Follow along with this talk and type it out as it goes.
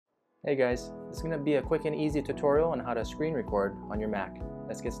Hey guys, this is going to be a quick and easy tutorial on how to screen record on your Mac.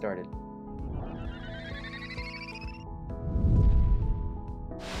 Let's get started.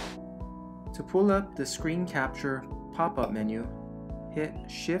 To pull up the screen capture pop-up menu, hit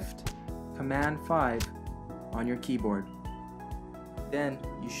Shift Command 5 on your keyboard. Then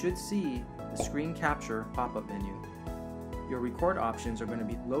you should see the screen capture pop-up menu. Your record options are going to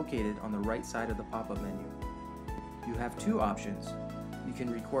be located on the right side of the pop-up menu. You have two options. You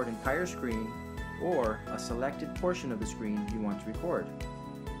can record entire screen or a selected portion of the screen you want to record.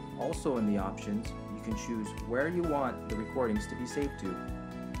 Also in the options, you can choose where you want the recordings to be saved to.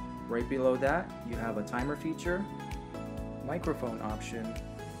 Right below that, you have a timer feature, microphone option.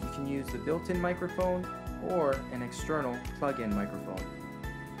 You can use the built-in microphone or an external plug-in microphone,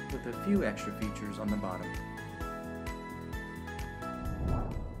 with a few extra features on the bottom.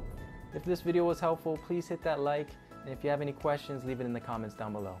 If this video was helpful, please hit that like, and if you have any questions, leave it in the comments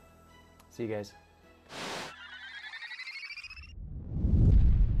down below. See you guys.